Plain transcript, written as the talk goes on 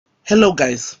Hello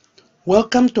guys,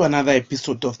 welcome to another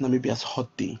episode of Namibia's Hot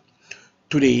Day.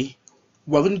 Today,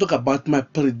 we're going to talk about my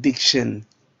prediction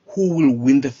who will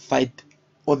win the fight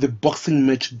or the boxing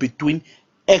match between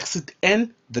Exit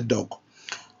and the Dogg.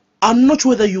 I'm not sure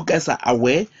whether you guys are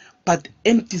aware, but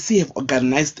MTC have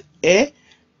organized a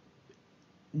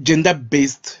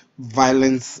gender-based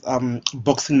violence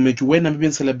boxing match where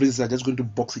Namibian celebrities are just going to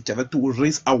box each other to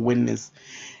raise awareness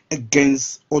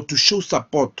against or to show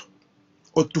support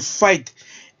or to fight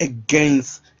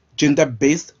against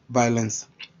gender-based violence.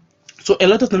 So a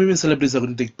lot of Namibian celebrities are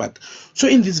going to take part. So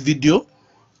in this video,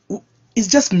 it's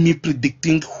just me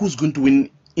predicting who's going to win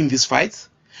in this fight.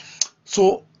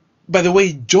 So, by the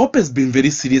way, Job has been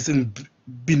very serious and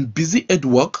been busy at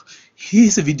work.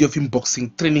 Here's a video of him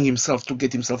boxing, training himself to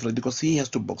get himself ready because he has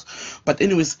to box. But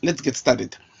anyways, let's get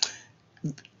started.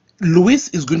 Louis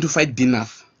is going to fight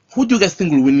Dinath. Who do you guys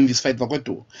think will win in this fight,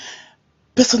 Vakoto?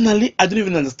 Personally, I don't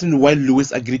even understand why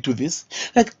Louis agreed to this.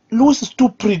 Like, Louis is too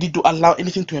pretty to allow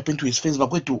anything to happen to his face.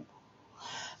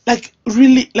 Like,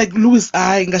 really, like, Louis,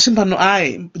 Dinath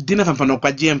Vampano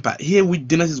Kwajempa. Here with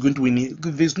Dinath is going to win.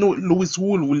 There's no Louis who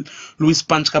will Louis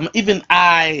punch come. Even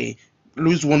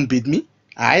Louis won't beat me.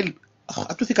 I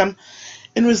have to think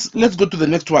Anyways, let's go to the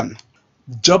next one.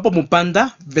 Job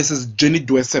Mupanda versus Johnny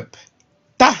Dwesep.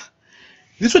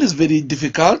 This one is very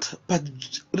difficult, but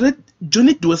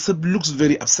Johnny Dwesep looks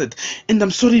very upset. And I'm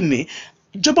sorry,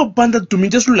 Job Mupanda to me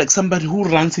just looks like somebody who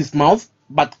runs his mouth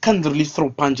but can't really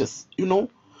throw punches. You know,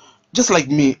 just like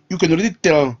me, you can already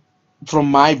tell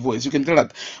from my voice. You can tell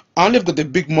that I only have got a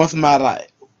big mouth, Mara.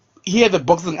 Here, the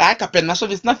boxing,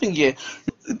 there's nothing here.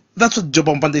 That's what Job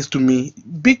Mupanda is to me.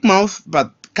 Big mouth,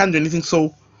 but can't do anything.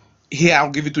 So here, I'll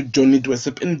give it to Johnny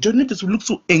Dwesep. And Johnny Dwesep looks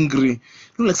so angry.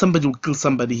 Look like somebody will kill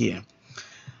somebody here.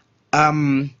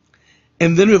 And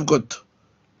then we've got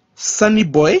Sunny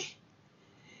Boy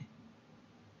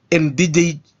and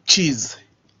DJ Cheese.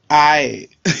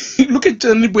 Look at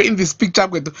Sunny Boy in this picture.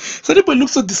 Sunny Boy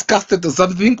looks so disgusted or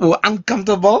something or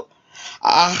uncomfortable.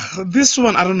 This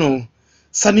one, I don't know.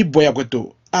 Sunny Boy,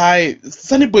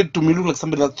 Sunny Boy to me looks like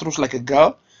somebody that throws like a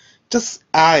girl.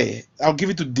 I'll give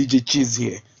it to DJ Cheese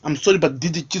here. I'm sorry, but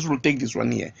DJ Cheese will take this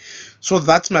one here. So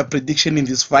that's my prediction in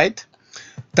this fight.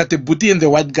 Tate Buti and the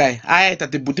white guy.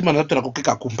 Tate Buti manatora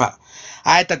kokeka kumpa.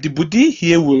 Tate Buti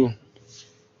here will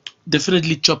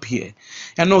definitely chop here.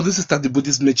 I know this is Tate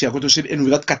Buti's match here, and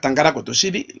without Katangara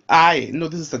Kotoshiri. No,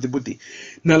 this is Tate Buti.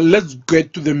 Now let's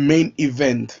get to the main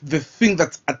event. The thing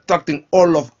that's attracting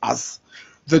all of us.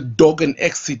 The Dogg and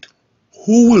Exit.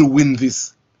 Who will win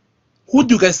this? Who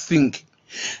do you guys think?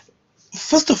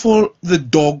 First of all, the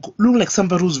Dogg looks like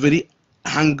somebody who's very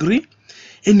hungry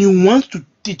and he wants to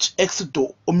teach Exit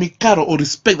or Mikaro or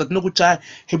respect that no kucha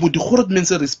hebudi horot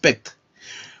means respect.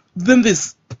 Then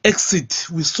there's Exit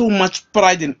with so much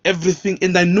pride and everything,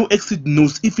 and I know Exit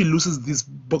knows if he loses this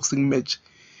boxing match,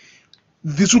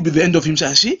 this will be the end of him.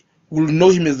 Shashi will know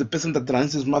him as the person that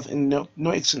runs his mouth and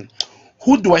no action.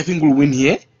 Who do I think will win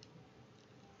here?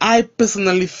 I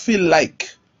personally feel like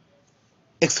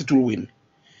Exit will win.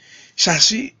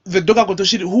 Shashi, the Dogg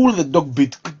Akotoshiri, who will the Dogg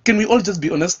beat? Can we all just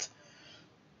be honest?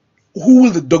 Who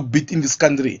will the Dogg beat in this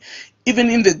country?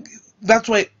 That's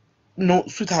why, no,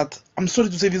 sweetheart, I'm sorry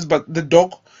to say this, but the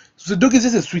Dogg is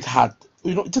just a sweetheart.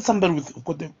 You know, just somebody with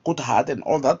good heart and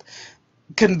all that.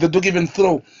 Can the Dogg even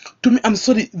throw? To me, I'm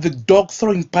sorry, the Dogg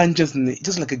throwing punches,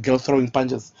 just like a girl throwing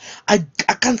punches. I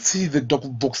can't see the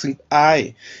Dogg boxing.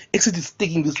 Exit is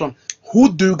taking this one.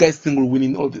 Who do you guys think will win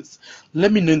in all this?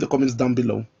 Let me know in the comments down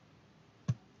below.